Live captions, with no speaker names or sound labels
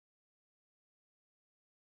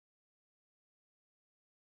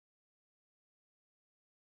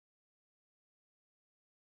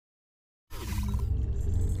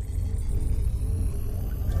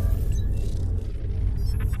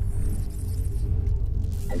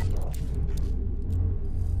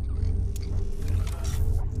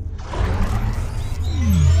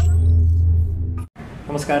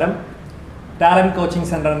നമസ്കാരം. Talent coaching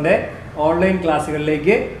സെന്ററിന്റെ online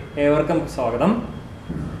ക്ലാസ്സുകളിലേക്ക് ഏവർക്കും സ്വാഗതം.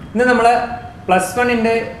 ഇന്ന് നമ്മൾ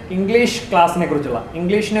 +1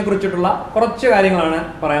 ഇംഗ്ലീഷിനെ കുറിച്ചിട്ടുള്ള കുറച്ച് കാര്യങ്ങളാണ്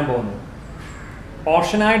പറയാൻ പോകുന്നത്.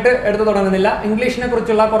 പോർഷനായിട്ട് എടുത്തു തുടങ്ങുന്നില്ല, ഇംഗ്ലീഷിനെ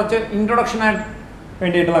കുറിച്ചുള്ള കുറച്ച് ഇൻട്രൊഡക്ഷനായിട്ട്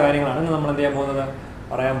വേണ്ടിയിട്ടുള്ള കാര്യങ്ങളാണ് ഇന്ന് നമ്മൾ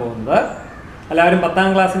പറയാൻ പോകുന്നത്. എല്ലാവരും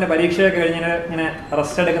 10ാം ക്ലാസ്സിൻ്റെ പരീക്ഷയൊക്കെ കഴിഞ്ഞ് ഇങ്ങനെ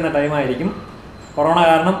റെസ്റ്റ് എടുക്കുന്ന ടൈമായിരിക്കും. കൊറോണ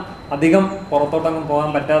കാരണം അധികം പുറത്തോട്ടൊന്നും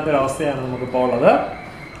പോകാൻ പറ്റാത്തൊരവസ്ഥയാണ് നമുക്കിപ്പോൾ ഉള്ളത്.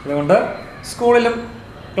 അതുകൊണ്ട് സ്കൂളിലും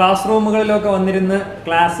ക്ലാസ് റൂമുകളിലൊക്കെ വന്നിരുന്ന്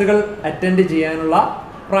ക്ലാസ്സുകൾ അറ്റൻഡ് ചെയ്യാനുള്ള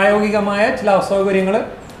പ്രായോഗികമായ ചില അസൗകര്യങ്ങൾ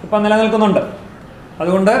ഇപ്പം നിലനിൽക്കുന്നുണ്ട്.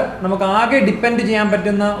 അതുകൊണ്ട് നമുക്ക് ആകെ ഡിപ്പെൻഡ് ചെയ്യാൻ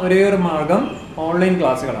പറ്റുന്ന ഒരേ ഒരു മാർഗം ഓൺലൈൻ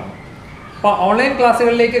ക്ലാസ്സുകളാണ്. അപ്പോൾ ഓൺലൈൻ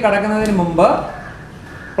ക്ലാസ്സുകളിലേക്ക് കടക്കുന്നതിന് മുമ്പ്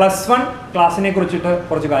 +1 ക്ലാസ്സിനെ കുറിച്ചിട്ട്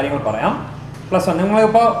കുറച്ച് കാര്യങ്ങൾ പറയാം. +1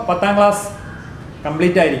 നിങ്ങളിപ്പോൾ 10ാം ക്ലാസ്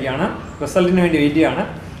കംപ്ലീറ്റ് ആയിരിക്കുകയാണ്, റിസൾട്ടിന് വേണ്ടി വെയിറ്റ് ചെയ്യാണ്.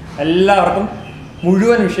 എല്ലാവർക്കും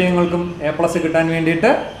മുഴുവൻ വിഷയങ്ങൾക്കും A+ കിട്ടാൻ വേണ്ടിയിട്ട്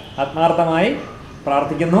ആത്മാർത്ഥമായി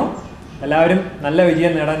പ്രാർത്ഥിക്കുന്നു. എല്ലാവരും നല്ല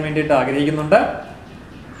വിജയം നേടാൻ വേണ്ടിയിട്ട് ആഗ്രഹിക്കുന്നുണ്ട്.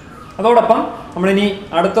 അതോടൊപ്പം നമ്മളിനി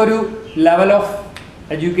അടുത്തൊരു ലെവൽ ഓഫ്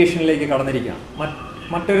എഡ്യൂക്കേഷനിലേക്ക് കടന്നിരിക്കുകയാണ്,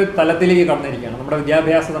 മറ്റൊരു തലത്തിലേക്ക് കടന്നിരിക്കുകയാണ്. നമ്മുടെ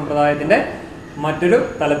വിദ്യാഭ്യാസ സമ്പ്രദായത്തിൻ്റെ മറ്റൊരു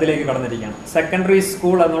തലത്തിലേക്ക് കടന്നിരിക്കുകയാണ്. സെക്കൻഡറി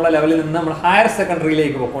സ്കൂൾ എന്നുള്ള ലെവലിൽ നിന്ന് നമ്മൾ ഹയർ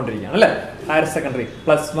സെക്കൻഡറിയിലേക്ക് പോയിക്കൊണ്ടിരിക്കുകയാണ് അല്ലേ. ഹയർ സെക്കൻഡറി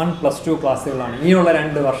 +1 +2 ക്ലാസ്സുകളാണ് ഇനിയുള്ള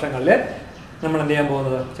 2 വർഷങ്ങളിൽ നമ്മൾ എന്ത് ചെയ്യാൻ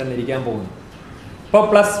പോകുന്നത്, ചെന്നിരിക്കാൻ പോകുന്നത്. ഇപ്പോൾ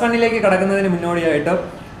 +1 കടക്കുന്നതിന് മുന്നോടിയായിട്ട്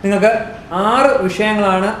നിങ്ങൾക്ക് 6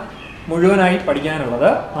 വിഷയങ്ങളാണ് മുഴുവനായി പഠിക്കാനുള്ളത്.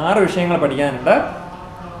 6 വിഷയങ്ങൾ പഠിക്കാനുണ്ട്.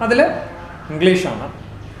 അതിൽ ഇംഗ്ലീഷാണ്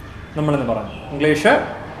നമ്മളിന്ന് പറയുന്നത്. ഇംഗ്ലീഷ്,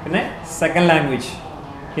 പിന്നെ സെക്കൻഡ് ലാംഗ്വേജ്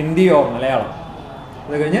ഹിന്ദിയോ മലയാളം,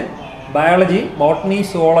 അത് കഴിഞ്ഞ് ബയോളജി, ബോട്ടണി,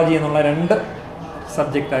 സുവോളജി എന്നുള്ള 2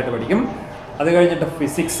 സബ്ജക്റ്റായിട്ട് പഠിക്കും. അത് കഴിഞ്ഞിട്ട്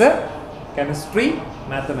ഫിസിക്സ്, കെമിസ്ട്രി,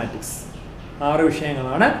 മാത്തമാറ്റിക്സ്. 6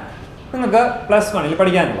 വിഷയങ്ങളാണ് നിങ്ങൾക്ക് +1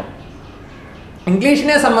 പഠിക്കാനുള്ളത്.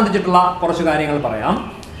 ഇംഗ്ലീഷിനെ സംബന്ധിച്ചിട്ടുള്ള കുറച്ച് കാര്യങ്ങൾ പറയാം.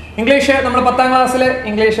 ഇംഗ്ലീഷ് നമ്മൾ 10ാം ക്ലാസ്സിൽ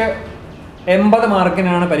ഇംഗ്ലീഷ് 80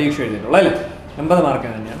 മാർക്കിനാണ് പരീക്ഷ എഴുതിയിട്ടുള്ളത് അല്ലേ. 80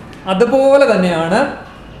 മാർക്കിന് തന്നെയാണ്. അതുപോലെ തന്നെയാണ്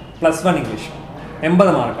 +1 ഇംഗ്ലീഷ്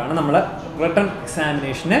 80 മാർക്കാണ് നമ്മൾ റിട്ടൺ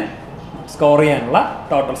എക്സാമിനേഷന് സ്കോർ ചെയ്യാനുള്ള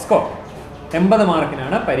ടോട്ടൽ സ്കോർ. 80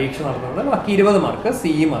 മാർക്കിനാണ് പരീക്ഷ നടത്തുന്നത്. ബാക്കി 20 മാർക്ക്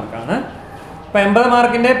CE മാർക്കാണ്. അപ്പോൾ 80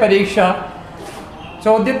 മാർക്കിൻ്റെ പരീക്ഷ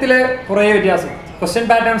ചോദ്യത്തിൽ കുറേ വ്യത്യാസം, ക്വസ്റ്റ്യൻ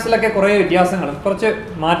പാറ്റേൺസിലൊക്കെ കുറേ വ്യത്യാസങ്ങളും കുറച്ച്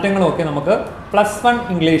മാറ്റങ്ങളും ഒക്കെ നമുക്ക് +1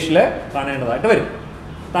 ഇംഗ്ലീഷിൽ കാണേണ്ടതായിട്ട് വരും.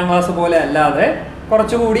 10ാം ക്ലാസ് പോലെ അല്ലാതെ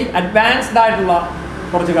കുറച്ചുകൂടി അഡ്വാൻസ്ഡ് ആയിട്ടുള്ള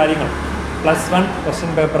കുറച്ച് കാര്യങ്ങൾ +1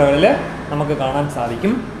 ക്വസ്റ്റ്യൻ പേപ്പറുകളിൽ നമുക്ക് കാണാൻ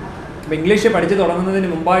സാധിക്കും. അപ്പോൾ ഇംഗ്ലീഷ് പഠിച്ച് തുടങ്ങുന്നതിന്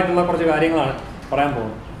മുമ്പായിട്ടുള്ള കുറച്ച് കാര്യങ്ങളാണ് പറയാൻ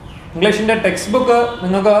പോകുന്നത്. ഇംഗ്ലീഷിൻ്റെ ടെക്സ്റ്റ് ബുക്ക്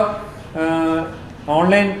നിങ്ങൾക്ക്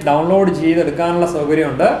ഓൺലൈൻ ഡൗൺലോഡ് ചെയ്തെടുക്കാനുള്ള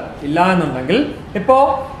സൗകര്യമുണ്ട്. ഇല്ല എന്നുണ്ടെങ്കിൽ ഇപ്പോൾ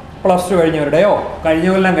 +2 കഴിഞ്ഞവരുടെയോ കഴിഞ്ഞ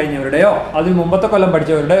കൊല്ലം കഴിഞ്ഞവരുടെയോ അതിന് മുമ്പത്തെ കൊല്ലം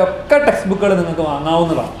പഠിച്ചവരുടെയോ ഒക്കെ ടെക്സ്റ്റ് ബുക്കുകൾ നിങ്ങൾക്ക്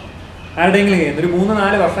വാങ്ങാവുന്നതാണ്. ആരുടെയെങ്കിലും ഒരു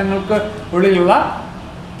 3-4 വർഷങ്ങൾക്ക് ഉള്ളിലുള്ള,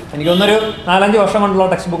 എനിക്കൊന്നൊരു 4-5 വർഷം കൊണ്ടുള്ള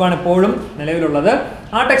ടെക്സ്റ്റ് ബുക്കാണ് ഇപ്പോഴും നിലവിലുള്ളത്.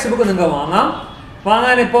 ആ ടെക്സ്റ്റ് ബുക്ക് നിങ്ങൾക്ക്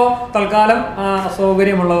വാങ്ങാനിപ്പോൾ തൽക്കാലം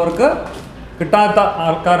സൗകര്യമുള്ളവർക്ക്, കിട്ടാത്ത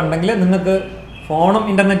ആൾക്കാരുണ്ടെങ്കിൽ നിങ്ങൾക്ക് ഫോണും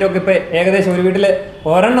ഇൻ്റർനെറ്റും ഒക്കെ ഇപ്പോൾ ഏകദേശം ഒരു വീട്ടിൽ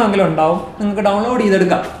ഒരെണ്ണമെങ്കിലും ഉണ്ടാവും, നിങ്ങൾക്ക് ഡൗൺലോഡ്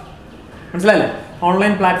ചെയ്തെടുക്കാം. മനസ്സിലായില്ലേ?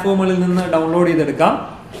 ഓൺലൈൻ പ്ലാറ്റ്ഫോമുകളിൽ നിന്ന് ഡൗൺലോഡ് ചെയ്തെടുക്കാം.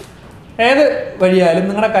 ഏത് വഴിയായാലും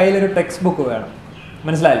നിങ്ങളുടെ കയ്യിലൊരു ടെക്സ്റ്റ് ബുക്ക് വേണം.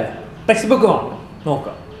 മനസ്സിലായില്ലേ? ടെക്സ്റ്റ് ബുക്ക് വാങ്ങും,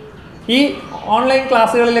 നോക്കുക. ഈ ഓൺലൈൻ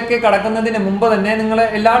ക്ലാസ്സുകളിലൊക്കെ കടക്കുന്നതിന് മുമ്പ് തന്നെ നിങ്ങൾ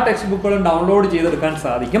എല്ലാ ടെക്സ്റ്റ് ബുക്കുകളും ഡൗൺലോഡ് ചെയ്തെടുക്കാൻ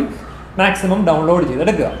സാധിക്കും. മാക്സിമം ഡൗൺലോഡ്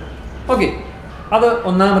ചെയ്തെടുക്കുക. ഓക്കെ, അത്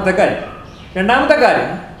ഒന്നാമത്തെ കാര്യം. രണ്ടാമത്തെ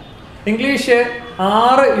കാര്യം, ഇംഗ്ലീഷ്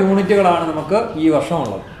 6 യൂണിറ്റുകളാണ് നമുക്ക് ഈ വർഷം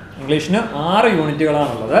ഉള്ളത്. ഇംഗ്ലീഷിന് 6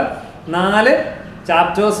 യൂണിറ്റുകളാണുള്ളത്. 4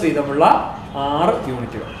 ചാപ്റ്റേഴ്സ് വീതമുള്ള 6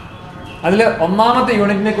 യൂണിറ്റുകൾ. അതിൽ ഒന്നാമത്തെ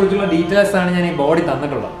യൂണിറ്റിനെ കുറിച്ചുള്ള ഡീറ്റെയിൽസ് ആണ് ഞാൻ ഈ ബോർഡിൽ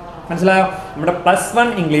തന്നിട്ടുള്ളത്. മനസ്സിലായോ? നമ്മുടെ +1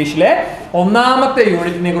 ഇംഗ്ലീഷിലെ ഒന്നാമത്തെ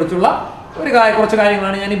യൂണിറ്റിനെ കുറിച്ചുള്ള കുറച്ച്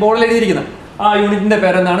കാര്യങ്ങളാണ് ഞാൻ ഈ ബോർഡിൽ എഴുതിയിരിക്കുന്നത്. ആ യൂണിറ്റിൻ്റെ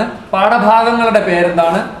പേരെന്താണ്, പാഠഭാഗങ്ങളുടെ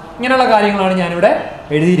പേരെന്താണ്, ഇങ്ങനെയുള്ള കാര്യങ്ങളാണ് ഞാനിവിടെ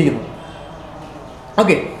എഴുതിയിരിക്കുന്നത്.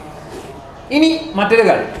 ഓക്കെ, ഇനി മറ്റൊരു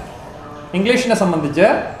കാര്യം, ഇംഗ്ലീഷിനെ സംബന്ധിച്ച്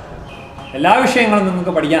എല്ലാ വിഷയങ്ങളും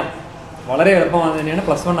നിങ്ങൾക്ക് പഠിക്കാം, വളരെ എളുപ്പമാണ് തന്നെയാണ്.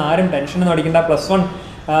 +1 ആരും ടെൻഷനൊന്നും അടിക്കേണ്ട. +1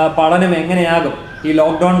 പഠനം എങ്ങനെയാകും, ഈ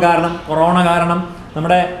ലോക്ക്ഡൗൺ കാരണം, കൊറോണ കാരണം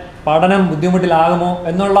നമ്മുടെ പഠനം ബുദ്ധിമുട്ടിലാകുമോ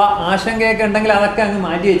എന്നുള്ള ആശങ്കയൊക്കെ ഉണ്ടെങ്കിൽ അതൊക്കെ അങ്ങ്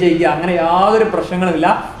മാറ്റി വെച്ചേക്കുക. അങ്ങനെ യാതൊരു പ്രശ്നങ്ങളുമില്ല.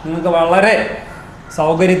 നിങ്ങൾക്ക് വളരെ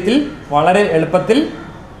സൗകര്യത്തിൽ, വളരെ എളുപ്പത്തിൽ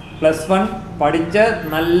 +1 പഠിച്ച്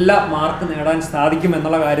നല്ല മാർക്ക് നേടാൻ സാധിക്കും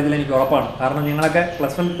എന്നുള്ള കാര്യത്തിൽ എനിക്ക് ഉറപ്പാണ്. കാരണം നിങ്ങളൊക്കെ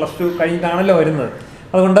 +1 +2 കഴിഞ്ഞിട്ടാണല്ലോ വരുന്നത്.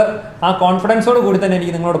 അതുകൊണ്ട് ആ കോൺഫിഡൻസോട് കൂടി തന്നെ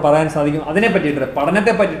എനിക്ക് നിങ്ങളോട് പറയാൻ സാധിക്കും. അതിനെ പറ്റിയിട്ട്,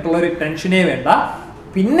 പഠനത്തെ പറ്റിയിട്ടുള്ളൊരു ടെൻഷനേ വേണ്ട.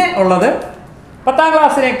 പിന്നെ ഉള്ളത് 10ാം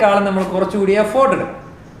ക്ലാസ്സിനേക്കാളും നമ്മൾ കുറച്ചുകൂടി എഫോർട്ട് എടുക്കും.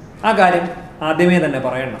 ആ കാര്യം ആദ്യമേ തന്നെ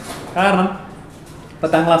പറയണം. കാരണം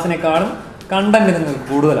 10ാം ക്ലാസ്സിനേക്കാളും കണ്ടന്റ് നിങ്ങൾക്ക്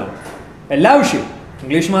കൂടുതലാണ്. എല്ലാ വിഷയവും,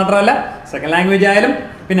 ഇംഗ്ലീഷ് മാത്രമല്ല, സെക്കൻഡ് ലാംഗ്വേജ് ആയാലും,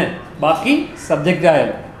 പിന്നെ ബാക്കി സബ്ജക്റ്റ്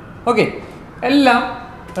ആയാലും. ഓക്കെ, എല്ലാം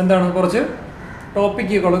എന്താണ് കുറച്ച്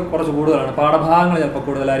ടോപ്പിക്കുകൾ കുറച്ച് കൂടുതലാണ്. പാഠഭാഗങ്ങൾ ചിലപ്പോൾ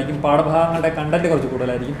കൂടുതലായിരിക്കും, പാഠഭാഗങ്ങളുടെ കണ്ടന്റ് കുറച്ച്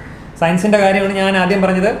കൂടുതലായിരിക്കും. സയൻസിൻ്റെ കാര്യമാണ് ഞാൻ ആദ്യം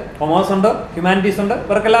പറഞ്ഞത്. കൊമേഴ്സ് ഉണ്ട്, ഹ്യൂമാനിറ്റീസ് ഉണ്ട്,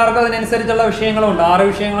 ഇവർക്ക് എല്ലാവർക്കും അതിനനുസരിച്ചുള്ള വിഷയങ്ങളുണ്ട്. 6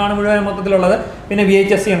 വിഷയങ്ങളാണ് മുഴുവൻ മൊത്തത്തിലുള്ളത്. പിന്നെ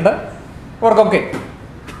VHSC ഉണ്ട് ഇവർക്കൊക്കെ.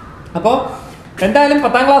 അപ്പോൾ എന്തായാലും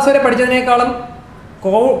 10ാം ക്ലാസ് വരെ പഠിച്ചതിനേക്കാളും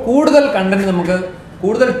കൂടുതൽ കണ്ടന്റ് നമുക്ക്,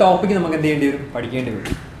 കൂടുതൽ ടോപ്പിക്ക് നമുക്ക് എന്ത് ചെയ്യേണ്ടി വരും, പഠിക്കേണ്ടി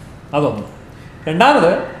വരും. അതൊന്ന്.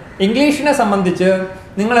 രണ്ടാമത്, ഇംഗ്ലീഷിനെ സംബന്ധിച്ച്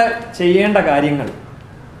നിങ്ങൾ ചെയ്യേണ്ട കാര്യങ്ങൾ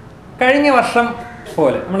കഴിഞ്ഞ വർഷം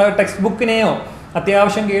പോലെ നമ്മുടെ ടെക്സ്റ്റ് ബുക്കിനെയോ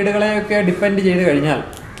അത്യാവശ്യം ഗൈഡുകളെയൊക്കെ ഡിപ്പെൻഡ് ചെയ്ത് കഴിഞ്ഞാൽ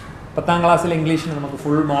 10ാം ക്ലാസ്സിൽ ഇംഗ്ലീഷിന് നമുക്ക്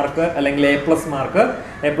ഫുൾ മാർക്ക് അല്ലെങ്കിൽ A+ മാർക്ക്,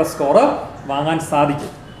 A+ സ്കോറ് വാങ്ങാൻ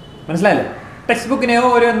സാധിക്കും. മനസ്സിലായില്ലേ? ടെക്സ്റ്റ് ബുക്കിനെയോ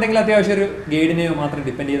ഒരു എന്തെങ്കിലും അത്യാവശ്യം ഒരു ഗൈഡിനെയോ മാത്രം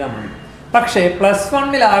ഡിപ്പെൻഡ് ചെയ്താൽ മതി. പക്ഷേ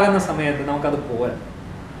 +1 സമയത്ത് നമുക്കത് പോരാ.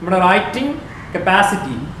 നമ്മുടെ റൈറ്റിംഗ്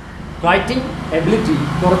കപ്പാസിറ്റി, റൈറ്റിംഗ് എബിലിറ്റി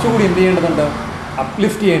കുറച്ചുകൂടി എന്ത് ചെയ്യേണ്ടതുണ്ട്,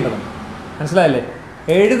 അപ്ലിഫ്റ്റ് ചെയ്യേണ്ടതുണ്ട്. മനസ്സിലായില്ലേ?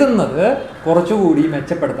 എഴുതുന്നത് കുറച്ചുകൂടി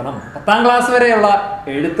മെച്ചപ്പെടുത്തണം. 10ാം ക്ലാസ് വരെയുള്ള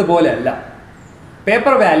എഴുത്ത് പോലെ അല്ല.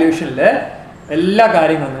 പേപ്പർ വാല്യൂഷനിൽ എല്ലാ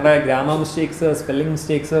കാര്യങ്ങളും, നിങ്ങളുടെ ഗ്രാമർ മിസ്റ്റേക്സ്, സ്പെല്ലിംഗ്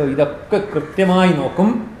മിസ്റ്റേക്സ്, ഇതൊക്കെ കൃത്യമായി നോക്കും.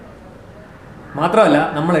 മാത്രമല്ല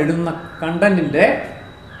നമ്മൾ എഴുതുന്ന കണ്ടന്റിൻ്റെ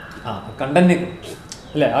കണ്ടന്റ്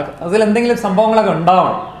അല്ലേ, അതിലെന്തെങ്കിലും സംഭവങ്ങളൊക്കെ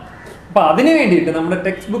ഉണ്ടാവണം. അപ്പോൾ അതിന് വേണ്ടിയിട്ട് നമ്മുടെ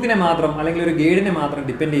ടെക്സ്റ്റ് ബുക്കിനെ മാത്രം അല്ലെങ്കിൽ ഒരു ഗൈഡിനെ മാത്രം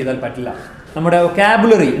ഡിപ്പെൻഡ് ചെയ്താൽ പറ്റില്ല. നമ്മുടെ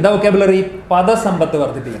വൊക്കാബുലറി, എന്താ വൊക്കാബുലറി? പദസമ്പത്ത്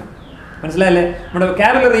വർദ്ധിപ്പിക്കണം. മനസ്സിലായല്ലേ? നമ്മുടെ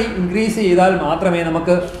വൊക്കാബുലറി ഇൻക്രീസ് ചെയ്താൽ മാത്രമേ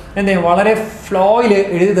നമുക്ക് വളരെ ഫ്ലോയിൽ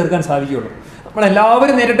എഴുതി തീർക്കാൻ സാധിക്കുകയുള്ളൂ.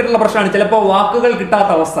 നമ്മളെല്ലാവരും നേരിട്ടിട്ടുള്ള പ്രശ്നമാണ് ചിലപ്പോൾ വാക്കുകൾ കിട്ടാത്ത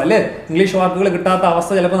അവസ്ഥ അല്ലേ, ഇംഗ്ലീഷ് വാക്കുകൾ കിട്ടാത്ത അവസ്ഥ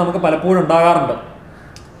ചിലപ്പോൾ നമുക്ക് പലപ്പോഴും ഉണ്ടാകാറുണ്ട്.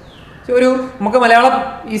 നമുക്ക് മലയാളം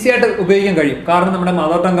ഈസി ആയിട്ട് ഉപയോഗിക്കാൻ കഴിയും, കാരണം നമ്മുടെ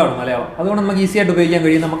മദർ ടങ്കാണ് മലയാളം. അതുകൊണ്ട് നമുക്ക് ഈസി ആയിട്ട് ഉപയോഗിക്കാൻ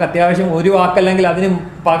കഴിയും. നമുക്ക് അത്യാവശ്യം ഒരു വാക്കല്ലെങ്കിൽ അതിന്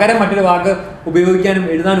പകരം മറ്റൊരു വാക്ക് ഉപയോഗിക്കാനും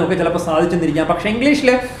എഴുതാനും ഒക്കെ ചിലപ്പോൾ സാധിച്ചെന്നിരിക്കാം. പക്ഷേ ഇംഗ്ലീഷിൽ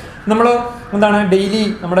നമ്മൾ ഡെയിലി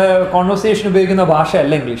നമ്മുടെ കോൺവെർസേഷൻ ഉപയോഗിക്കുന്ന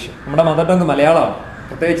ഭാഷയല്ല ഇംഗ്ലീഷ്. നമ്മുടെ മദർ ടങ് മലയാളമാണ്.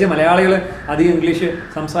 പ്രത്യേകിച്ച് മലയാളികൾ അധികം ഇംഗ്ലീഷ്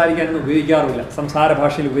സംസാരിക്കാനൊന്നും ഉപയോഗിക്കാറില്ല, സംസാര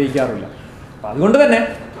ഭാഷയിൽ ഉപയോഗിക്കാറില്ല. അപ്പം അതുകൊണ്ട് തന്നെ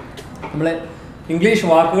നമ്മൾ ഇംഗ്ലീഷ്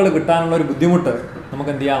വാക്കുകൾ കിട്ടാനുള്ള ഒരു ബുദ്ധിമുട്ട്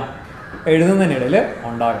നമുക്ക് എന്ത് ചെയ്യാം, എഴുതുന്നതിനിടയിൽ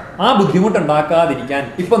ഉണ്ടാകും. ആ ബുദ്ധിമുട്ട് ഉണ്ടാക്കാതിരിക്കാൻ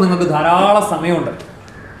ഇപ്പോൾ നിങ്ങൾക്ക് ധാരാളം സമയമുണ്ട്.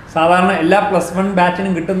 സാധാരണ എല്ലാ +1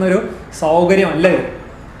 ബാച്ചിനും കിട്ടുന്നൊരു സൗകര്യമല്ല ഇത്.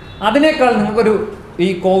 അതിനേക്കാൾ നിങ്ങൾക്കൊരു ഈ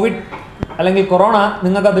കോവിഡ് അല്ലെങ്കിൽ കൊറോണ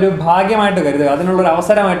നിങ്ങൾക്കതൊരു ഭാഗ്യമായിട്ട് കരുതുക, അതിനുള്ളൊരു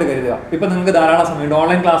അവസരമായിട്ട് കരുതുക. ഇപ്പം നിങ്ങൾക്ക് ധാരാളം സമയമുണ്ട്.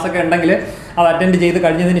 ഓൺലൈൻ ക്ലാസ്സൊക്കെ ഉണ്ടെങ്കിൽ അത് അറ്റൻഡ് ചെയ്ത്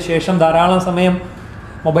കഴിഞ്ഞതിന് ശേഷം ധാരാളം സമയം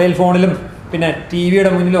മൊബൈൽ ഫോണിലും പിന്നെ TV-യുടെ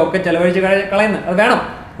മുന്നിലും ഒക്കെ ചിലവഴിച്ച് കളയുന്നത് അത് വേണം,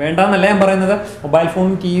 വേണ്ടാന്നല്ല ഞാൻ പറയുന്നത്. മൊബൈൽ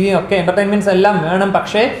ഫോണും TVയും ഒക്കെ എൻ്റർടൈൻമെൻറ്റ്സ് എല്ലാം വേണം.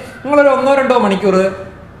 പക്ഷേ നിങ്ങളൊരു 1-2 മണിക്കൂർ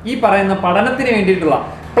ഈ പറയുന്ന പഠനത്തിന് വേണ്ടിയിട്ടുള്ള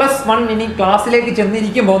 +1 ഇനി ക്ലാസ്സിലേക്ക്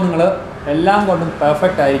ചെന്നിരിക്കുമ്പോൾ നിങ്ങൾ എല്ലാം കൊണ്ടും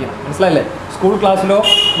പെർഫെക്റ്റ് ആയിരിക്കണം. മനസ്സിലായില്ലേ? സ്കൂൾ ക്ലാസ്സിലോ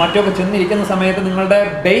മറ്റൊക്കെ ചെന്നിരിക്കുന്ന സമയത്ത് നിങ്ങളുടെ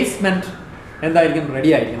ബേസ്മെൻറ്റ് എന്തായിരിക്കും, റെഡി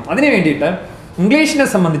ആയിരിക്കണം. അതിന് വേണ്ടിയിട്ട് ഇംഗ്ലീഷിനെ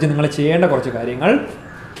സംബന്ധിച്ച് നിങ്ങൾ ചെയ്യേണ്ട കുറച്ച് കാര്യങ്ങൾ,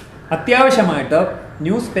 അത്യാവശ്യമായിട്ട്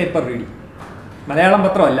ന്യൂസ് പേപ്പർ റീഡിങ്, മലയാളം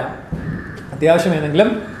പത്രമല്ല, അത്യാവശ്യം ഏതെങ്കിലും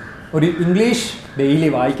ഒരു ഇംഗ്ലീഷ് ഡെയിലി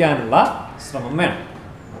വായിക്കാനുള്ള ശ്രമം വേണം.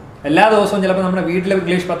 എല്ലാ ദിവസവും ചിലപ്പോൾ നമ്മുടെ വീട്ടിൽ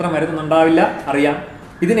ഇംഗ്ലീഷ് പത്രം വരുന്നുണ്ടാവില്ല, അറിയാം.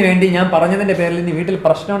 ഇതിനു വേണ്ടി ഞാൻ പറഞ്ഞതിൻ്റെ പേരിൽ ഇനി വീട്ടിൽ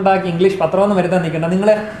പ്രശ്നം ഉണ്ടാക്കി ഇംഗ്ലീഷ് പത്രമൊന്നും വരുത്താൻ നിൽക്കേണ്ട. നിങ്ങൾ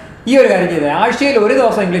ഈ ഒരു കാര്യം ചെയ്തത്, ആഴ്ചയിൽ ഒരു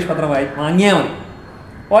ദിവസം ഇംഗ്ലീഷ് പത്രം വാങ്ങിയാൽ മതി.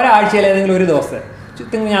 ഒരാഴ്ചയിൽ ഏതെങ്കിലും ഒരു ദിവസം,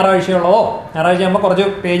 ഞായറാഴ്ചയുള്ളതോ, ഞായറാഴ്ച ആകുമ്പോൾ കുറച്ച്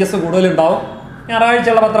പേജസ് കൂടുതലുണ്ടാവും,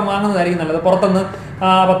 ഞായറാഴ്ചയുള്ള പത്രം വാങ്ങുന്നതായിരിക്കും നല്ലത്. പുറത്തുനിന്ന്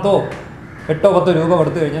 8-10 രൂപ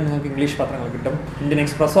കൊടുത്തു കഴിഞ്ഞാൽ നിങ്ങൾക്ക് ഇംഗ്ലീഷ് പത്രങ്ങൾ കിട്ടും. ഇന്ത്യൻ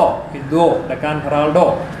എക്സ്പ്രസ്സോ, ഹിന്ദുവോ, ഡെക്കാൻ ഹെറാൾഡോ,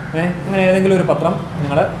 അങ്ങനെ ഏതെങ്കിലും ഒരു പത്രം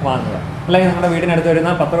നിങ്ങൾ വാങ്ങുക. അല്ലെങ്കിൽ നിങ്ങളുടെ വീടിനടുത്ത്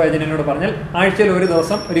വരുന്ന പത്ര ഏജന്റിനോട് പറഞ്ഞാൽ ആഴ്ചയിൽ ഒരു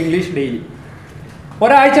ദിവസം ഒരു ഇംഗ്ലീഷ് ഡെയിലി,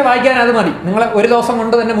 ഒരാഴ്ച വായിക്കാൻ അത് മതി. നിങ്ങൾ ഒരു ദിവസം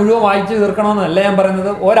കൊണ്ട് തന്നെ മുഴുവൻ വായിച്ച് തീർക്കണമെന്നല്ല ഞാൻ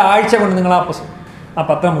പറയുന്നത്. ഒരാഴ്ച കൊണ്ട് നിങ്ങൾ ആ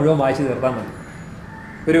പത്രം മുഴുവൻ വായിച്ച് തീർത്താൽ മതി.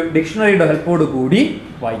 ഒരു ഡിക്ഷണറിയുടെ ഹെൽപ്പോട് കൂടി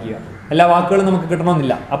വായിക്കുക. എല്ലാ വാക്കുകളും നമുക്ക്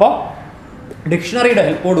കിട്ടണമെന്നില്ല. അപ്പോൾ ഡിക്ഷണറിയുടെ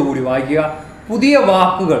ഹെൽപ്പോട് കൂടി വായിക്കുക. പുതിയ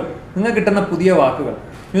വാക്കുകൾ, നിങ്ങൾക്ക് കിട്ടുന്ന പുതിയ വാക്കുകൾ,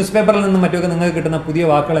 ന്യൂസ് പേപ്പറിൽ നിന്നും മറ്റൊക്കെ നിങ്ങൾക്ക് കിട്ടുന്ന പുതിയ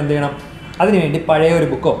വാക്കുകൾ എന്ത് ചെയ്യണം, അതിനുവേണ്ടി പഴയ ഒരു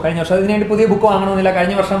ബുക്കോ, കഴിഞ്ഞ വർഷം അതിനുവേണ്ടി പുതിയ ബുക്ക് വാങ്ങണമെന്നില്ല,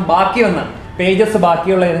 കഴിഞ്ഞ വർഷം ബാക്കി വന്ന പേജസ്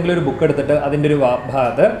ബാക്കിയുള്ള ഏതെങ്കിലും ഒരു ബുക്ക് എടുത്തിട്ട് അതിൻ്റെ ഒരു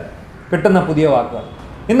ഭാഗത്ത് കിട്ടുന്ന പുതിയ വാക്കുകൾ.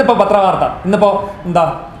 ഇന്നിപ്പോൾ പത്രവാർത്ത, ഇന്നിപ്പോൾ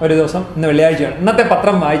ഒരു ദിവസം, ഇന്ന് വെള്ളിയാഴ്ചയാണ്, ഇന്നത്തെ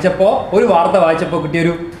പത്രം വായിച്ചപ്പോൾ, ഒരു വാർത്ത വായിച്ചപ്പോൾ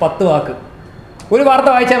കിട്ടിയൊരു 10 വാക്ക്, ഒരു വാർത്ത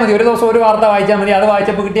വായിച്ചാൽ മതി, ഒരു ദിവസം ഒരു വാർത്ത വായിച്ചാൽ മതി. അത്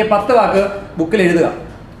വായിച്ചപ്പോൾ കിട്ടിയ 10 വാക്ക് ബുക്കിൽ എഴുതുക.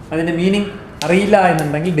 അതിൻ്റെ മീനിങ് അറിയില്ല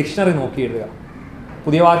എന്നുണ്ടെങ്കിൽ ഡിക്ഷണറി നോക്കി എഴുതുക.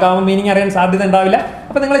 പുതിയ വാക്കാവുമ്പോൾ മീനിങ് അറിയാൻ സാധ്യത ഉണ്ടാവില്ല.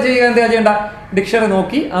 അപ്പോൾ നിങ്ങൾ എന്താ ചെയ്യേണ്ട, ഡിക്ഷണറി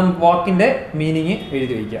നോക്കി ആ വാക്കിൻ്റെ മീനിങ്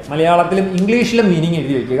എഴുതി വയ്ക്കുക. മലയാളത്തിലും ഇംഗ്ലീഷിലും മീനിങ്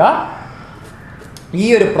എഴുതി വയ്ക്കുക. ഈ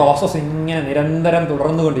ഒരു പ്രോസസ്സ് ഇങ്ങനെ നിരന്തരം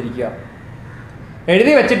തുടർന്നുകൊണ്ടിരിക്കുക.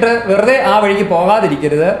 എഴുതി വെച്ചിട്ട് വെറുതെ ആ വഴിക്ക്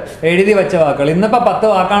പോകാതിരിക്കരുത്. എഴുതി വെച്ച വാക്കുകൾ, ഇന്നിപ്പോൾ 10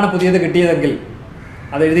 വാക്കാണ് പുതിയത് കിട്ടിയതെങ്കിൽ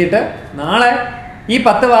അത് എഴുതിയിട്ട് നാളെ ഈ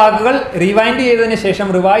 10 വാക്കുകൾ റിവൈൻഡ് ചെയ്തതിന് ശേഷം,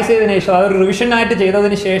 റിവൈസ് ചെയ്തതിന് ശേഷം, അതൊരു റിവിഷനായിട്ട്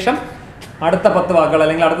ചെയ്തതിന് ശേഷം അടുത്ത 10 വാക്കുകൾ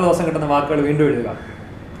അല്ലെങ്കിൽ അടുത്ത ദിവസം കിട്ടുന്ന വാക്കുകൾ വീണ്ടും എഴുതുക.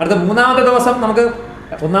 അടുത്ത മൂന്നാമത്തെ ദിവസം നമുക്ക്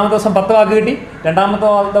ഒന്നാമത്തെ ദിവസം 10 വാക്ക് കിട്ടി, രണ്ടാമത്തെ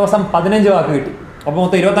ദിവസം 15 വാക്ക് കിട്ടി, അപ്പോൾ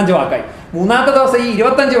മൊത്തം 25 വാക്കായി. മൂന്നാമത്തെ ദിവസം ഈ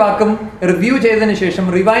 25 വാക്കും റിവ്യൂ ചെയ്തതിന് ശേഷം,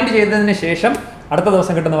 റിവൈൻഡ് ചെയ്തതിന് ശേഷം അടുത്ത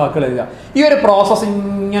ദിവസം കിട്ടുന്ന വാക്കുകൾ എഴുതുക. ഈ ഒരു പ്രോസസ്സ്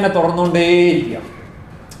ഇങ്ങനെ തുറന്നുകൊണ്ടേയിരിക്കുക.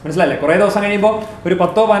 മനസ്സിലല്ലേ? കുറേ ദിവസം കഴിയുമ്പോൾ, ഒരു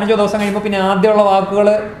 10-15 ദിവസം കഴിയുമ്പോൾ പിന്നെ ആദ്യമുള്ള വാക്കുകൾ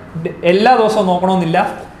എല്ലാ ദിവസവും നോക്കണമെന്നില്ല,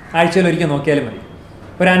 ആഴ്ചയിൽ ഒരിക്കൽ നോക്കിയാലും മതി.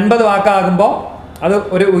 ഒരു 50 വാക്കാകുമ്പോൾ അത്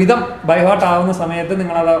ഒരു വിധം ബൈഹാർട്ട് ആവുന്ന സമയത്ത്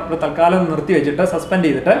നിങ്ങളത് ഒരു തൽക്കാലം നിർത്തി വെച്ചിട്ട് സസ്പെൻഡ്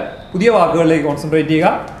ചെയ്തിട്ട് പുതിയ വാക്കുകളിലേക്ക് കോൺസെൻട്രേറ്റ് ചെയ്യുക.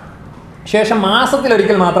 ശേഷം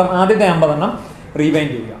മാസത്തിലൊരിക്കൽ മാത്രം ആദ്യത്തെ 50 എണ്ണം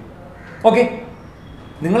റീവൈൻഡ് ചെയ്യുക. ഓക്കെ,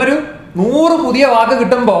 നിങ്ങളൊരു 100 പുതിയ വാക്ക്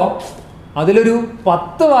കിട്ടുമ്പോൾ അതിലൊരു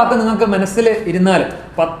 10 വാക്ക് നിങ്ങൾക്ക് മനസ്സിൽ ഇരുന്നാലും,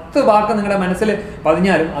 10 വാക്ക് നിങ്ങളുടെ മനസ്സിൽ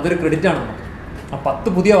പതിഞ്ഞാലും അതൊരു ക്രെഡിറ്റാണ് നമുക്ക്. ആ 10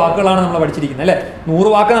 പുതിയ വാക്കുകളാണ് നമ്മൾ പഠിച്ചിരിക്കുന്നത് അല്ലേ? 100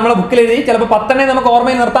 വാക്ക് നമ്മളെ ബുക്കിൽ എഴുതി ചിലപ്പോൾ 10 നമുക്ക്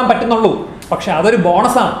ഓർമ്മയിൽ നിർത്താൻ പറ്റുന്നുള്ളൂ, പക്ഷെ അതൊരു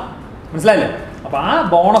ബോണസാണ്. മനസ്സിലായില്ലേ? അപ്പോൾ ആ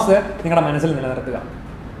ബോണസ് നിങ്ങളുടെ മനസ്സിൽ നിലനിർത്തുക.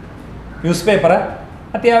 ന്യൂസ് പേപ്പർ,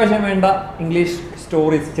 അത്യാവശ്യം വേണ്ട ഇംഗ്ലീഷ്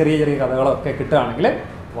സ്റ്റോറീസ്, ചെറിയ ചെറിയ കഥകളൊക്കെ കിട്ടുകയാണെങ്കിൽ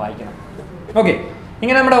വായിക്കണം. ഓക്കെ,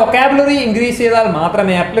 ഇങ്ങനെ നമ്മുടെ വൊക്കാബുലറി ഇൻക്രീസ് ചെയ്താൽ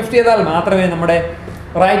മാത്രമേ, അപ്ലിഫ്റ്റ് ചെയ്താൽ മാത്രമേ നമ്മുടെ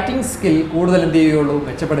റൈറ്റിംഗ് സ്കിൽ കൂടുതൽ എന്ത് ചെയ്യുകയുള്ളൂ?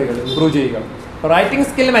 മെച്ചപ്പെടുകയുള്ളൂ, ഇമ്പ്രൂവ് ചെയ്യുകയുള്ളൂ. റൈറ്റിംഗ്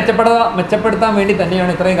സ്കിൽ മെച്ചപ്പെടുത്താൻ വേണ്ടി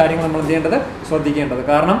തന്നെയാണ് ഇത്രയും കാര്യങ്ങൾ നമ്മൾ എന്ത് ചെയ്യേണ്ടത്? ശ്രദ്ധിക്കേണ്ടത്.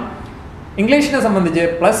 കാരണം ഇംഗ്ലീഷിനെ സംബന്ധിച്ച്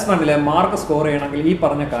 +1 മാർക്ക് സ്കോർ ചെയ്യണമെങ്കിൽ ഈ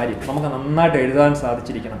പറഞ്ഞ കാര്യം നമുക്ക് നന്നായിട്ട് എഴുതാൻ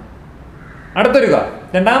സാധിച്ചിരിക്കണം. അടുത്തൊരു കാര്യം,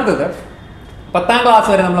 രണ്ടാമത്തേത് 10ാം ക്ലാസ്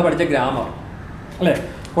വരെ നമ്മൾ പഠിച്ച ഗ്രാമർ അല്ലേ?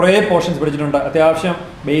 കുറേ പോർഷൻസ് പഠിച്ചിട്ടുണ്ട്. അത്യാവശ്യം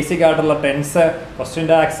ബേസിക് ആയിട്ടുള്ള ടെൻസ്, ക്വസ്റ്റ്യൻ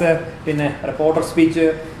ടാക്സ്, പിന്നെ reporter speech,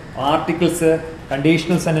 articles,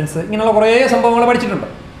 conditional sentence, ഇങ്ങനെയുള്ള കുറേ സംഭവങ്ങൾ പഠിച്ചിട്ടുണ്ട്.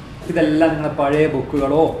 ഇതെല്ലാം നിങ്ങൾ പഴയ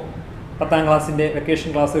ബുക്കുകളോ 10ാം ക്ലാസ്സിൻ്റെ വെക്കേഷൻ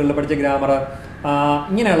ക്ലാസ്സുകളിൽ പഠിച്ച ഗ്രാമർ,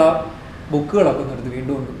 ഇങ്ങനെയുള്ള ബുക്കുകളൊക്കെ ഒന്ന് എടുത്ത്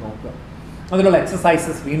വീണ്ടും ഒന്ന് നോക്കുക. അതിലുള്ള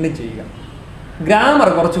എക്സസൈസസ് വീണ്ടും ചെയ്യുക. ഗ്രാമർ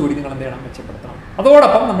കുറച്ചുകൂടി നിങ്ങൾ എന്ത് ചെയ്യണം? മെച്ചപ്പെടുത്തണം.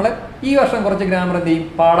 അതോടൊപ്പം നമ്മൾ ഈ വർഷം കുറച്ച് ഗ്രാമർ എന്ത് ചെയ്യും?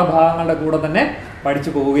 പാഠഭാഗങ്ങളുടെ കൂടെ തന്നെ പഠിച്ചു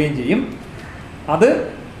പോവുകയും ചെയ്യും. അത്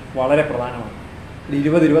വളരെ പ്രധാനമാണ്.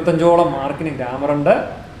 20-25ഓളം മാർക്കിന് ഗ്രാമറുണ്ട്.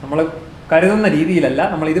 നമ്മൾ കരുതുന്ന രീതിയിലല്ല,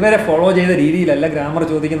 നമ്മൾ ഇതുവരെ ഫോളോ ചെയ്ത രീതിയിലല്ല ഗ്രാമർ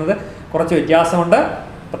ചോദിക്കുന്നത്. കുറച്ച് വ്യത്യാസമുണ്ട്.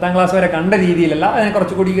 10ാം ക്ലാസ് വരെ കണ്ട രീതിയിലല്ല, അതിനെ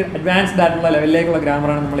കുറച്ചുകൂടി അഡ്വാൻസ്ഡ് ആയിട്ടുള്ള ലെവലിലേക്കുള്ള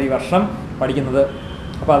ഗ്രാമറാണ് നമ്മൾ ഈ വർഷം പഠിക്കുന്നത്.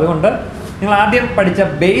 അപ്പോൾ അതുകൊണ്ട് നിങ്ങൾ ആദ്യം പഠിച്ച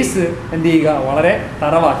ബേസ് എന്ത് ചെയ്യുക? വളരെ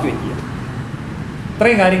തറവാക്കി വയ്ക്കുക.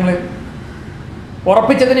 ഇത്രയും കാര്യങ്ങൾ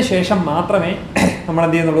ഉറപ്പിച്ചതിന് ശേഷം മാത്രമേ നമ്മൾ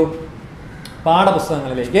എന്ത് ചെയ്യുന്നുള്ളൂ?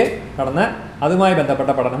 പാഠപുസ്തകങ്ങളിലേക്ക് കടന്ന് അതുമായി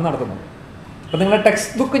ബന്ധപ്പെട്ട പഠനം നടത്തുന്നുള്ളൂ. അപ്പോൾ നിങ്ങളുടെ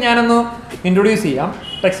ടെക്സ്റ്റ് ബുക്ക് ഞാനൊന്ന് ഇൻട്രൊഡ്യൂസ് ചെയ്യാം.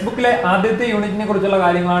 ടെക്സ്റ്റ് ബുക്കിലെ ആദ്യത്തെ യൂണിറ്റിനെ കുറിച്ചുള്ള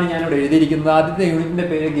കാര്യങ്ങളാണ് ഞാനിവിടെ എഴുതിയിരിക്കുന്നത്. ആദ്യത്തെ യൂണിറ്റിൻ്റെ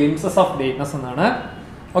പേര് ഗ്ലിംസസ് ഓഫ് ഗ്രേറ്റ്നസ് എന്നാണ്.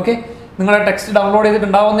 ഓക്കെ, നിങ്ങളുടെ ടെക്സ്റ്റ് ഡൗൺലോഡ്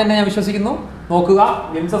ചെയ്തിട്ടുണ്ടാവുമെന്ന് തന്നെ ഞാൻ വിശ്വസിക്കുന്നു. നോക്കുക,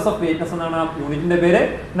 ഗ്ലിംസസ് ഓഫ് ഗ്രേറ്റ്നസ് എന്നാണ് ആ യൂണിറ്റിൻ്റെ പേര്.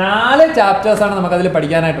 4 ചാപ്റ്റേഴ്സാണ് നമുക്കതിൽ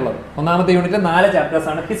പഠിക്കാനായിട്ടുള്ളത്. ഒന്നാമത്തെ യൂണിറ്റിൽ 4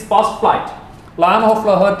 ചാപ്റ്റേഴ്സാണ്. His first flight, Lam of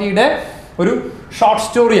ലഹർട്ടിയുടെ ഒരു ഷോർട്ട്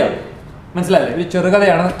സ്റ്റോറിയാണ്. മനസ്സിലായില്ലേ? ഒരു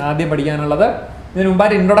ചെറുകഥയാണ് ആദ്യം പഠിക്കാനുള്ളത്. ഇതിന്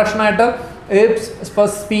മുമ്പായിട്ട് ഇൻട്രൊഡക്ഷനായിട്ട്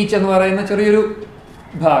ഫസ്റ്റ് സ്പീച്ച് എന്ന് പറയുന്ന ചെറിയൊരു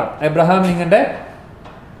ഭാഗം, എബ്രഹാം ലിങ്കൻ്റെ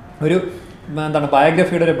ഒരു എന്താണ്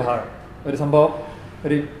ബയോഗ്രഫിയുടെ ഒരു ഭാഗം, ഒരു സംഭവം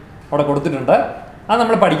അവിടെ കൊടുത്തിട്ടുണ്ട്. അത്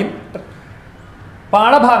നമ്മൾ പഠിക്കും.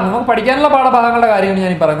 പാഠഭാഗം, നമുക്ക് പഠിക്കാനുള്ള പാഠഭാഗങ്ങളുടെ കാര്യമാണ്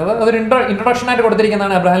ഞാൻ ഈ പറയുന്നത്. അതൊരു ഇൻട്രൊഡക്ഷനായിട്ട്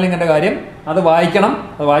കൊടുത്തിരിക്കുന്നതാണ് എബ്രഹാം ലിങ്കൻ്റെ കാര്യം. അത് വായിക്കണം.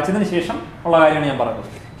 അത് വായിച്ചതിന് ശേഷം ഉള്ള കാര്യമാണ് ഞാൻ പറയുന്നത്.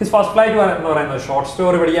 ഹിസ് ഫസ്റ്റ് ഫ്ലൈറ്റ് എന്ന് പറയുന്നത് ഷോർട്ട്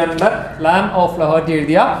സ്റ്റോറി പഠിക്കാനുണ്ട്. ലാം ഓഫ് ലഹർട്ടി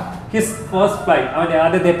എഴുതിയ ഹിസ് ഫസ്റ്റ് ഫ്ലൈറ്റ്, അവൻ്റെ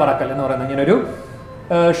ആദ്യത്തെ പറക്കൽ എന്ന് പറയുന്നത് ഇങ്ങനെ ഒരു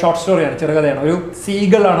ഷോർട്ട് സ്റ്റോറിയാണ്, ചെറുകഥയാണ്. ഒരു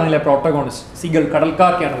സീഗൾ ആണ് അതിലെ പ്രോട്ടഗോണിസ്റ്റ്. സീഗൾ,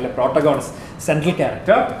 കടൽക്കാക്കയാണ് അതിലെ protagonist, central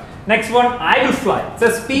character. Next one, I will fly. It's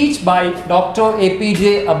A speech by doctor APJ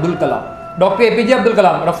Abdul Kalam. Doctor APJ Abdul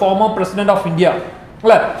Kalam, ഒരു ഫോമർ പ്രസിഡന്റ് ഓഫ് ഇന്ത്യ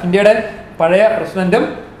അല്ലേ? ഇന്ത്യയുടെ പഴയ പ്രസിഡന്റും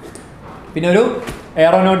പിന്നെ ഒരു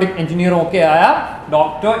എയറോനോട്ടിക് എഞ്ചിനീയറും ഒക്കെ ആയ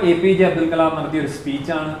ഡോക്ടർ APJ അബ്ദുൽ കലാം നടത്തിയ ഒരു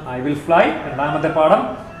സ്പീച്ചാണ് ഐ വിൽ ഫ്ലൈ. രണ്ടാമത്തെ പാഠം.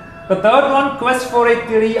 The third one, Quest for a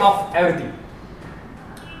Theory of Everything.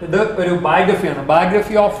 ഇത് ഒരു ബയോഗ്രഫിയാണ്.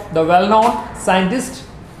 Biography of the well known scientist,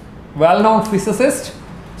 well known physicist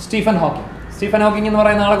Stephen Hawking. Stephen Hawking എന്ന്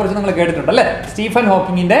പറയുന്ന ആളെ കുറിച്ച് നിങ്ങൾ കേട്ടിട്ടുണ്ട് അല്ലേ? സ്റ്റീഫൻ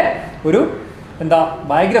ഹോക്കിങ്ങിന്റെ ഒരു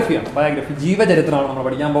ബയോഗ്രഫിയാണ്. ബയോഗ്രഫി, ജീവചരിത്രമാണ് നമ്മൾ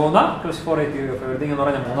പഠിക്കാൻ പോകുന്ന quest for A theory of everything എന്ന്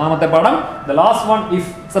പറയുന്ന മൂന്നാമത്തെ പാഠം. The last one, if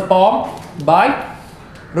it's A പോം ബൈ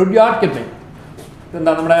റുഡ്യാർഡ് കിപ്ലിംഗ്.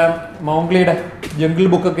 നമ്മുടെ മൗംഗ്ലിയുടെ ജംഗിൾ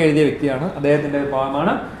ബുക്കൊക്കെ എഴുതിയ വ്യക്തിയാണ്. അദ്ദേഹത്തിൻ്റെ ഒരു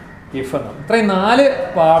പോമാണ് ഇഫ് എന്ന്. ഇത്രയും 4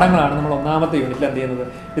 പാഠങ്ങളാണ് നമ്മൾ ഒന്നാമത്തെ യൂണിറ്റിൽ എന്ത് ചെയ്യുന്നത്?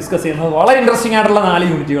 ഡിസ്കസ് ചെയ്യുന്നത്. വളരെ ഇൻട്രസ്റ്റിംഗ് ആയിട്ടുള്ള 4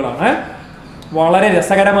 യൂണിറ്റുകളാണ്. വളരെ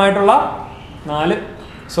രസകരമായിട്ടുള്ള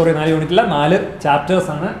 4 യൂണിറ്റിലെ 4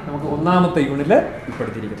 ചാപ്റ്റേഴ്സാണ് നമുക്ക് ഒന്നാമത്തെ യൂണിറ്റിൽ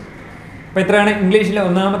ഉൾപ്പെടുത്തിയിരിക്കുന്നത്. അപ്പോൾ ഇത്രയാണ് ഇംഗ്ലീഷിലെ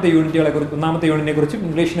ഒന്നാമത്തെ യൂണിറ്റിനെ കുറിച്ചും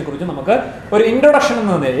ഇംഗ്ലീഷിനെ കുറിച്ചും നമുക്ക് ഒരു ഇൻട്രൊഡക്ഷൻ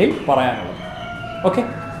എന്ന നിലയിൽ പറയാനുള്ളത്. ഓക്കെ.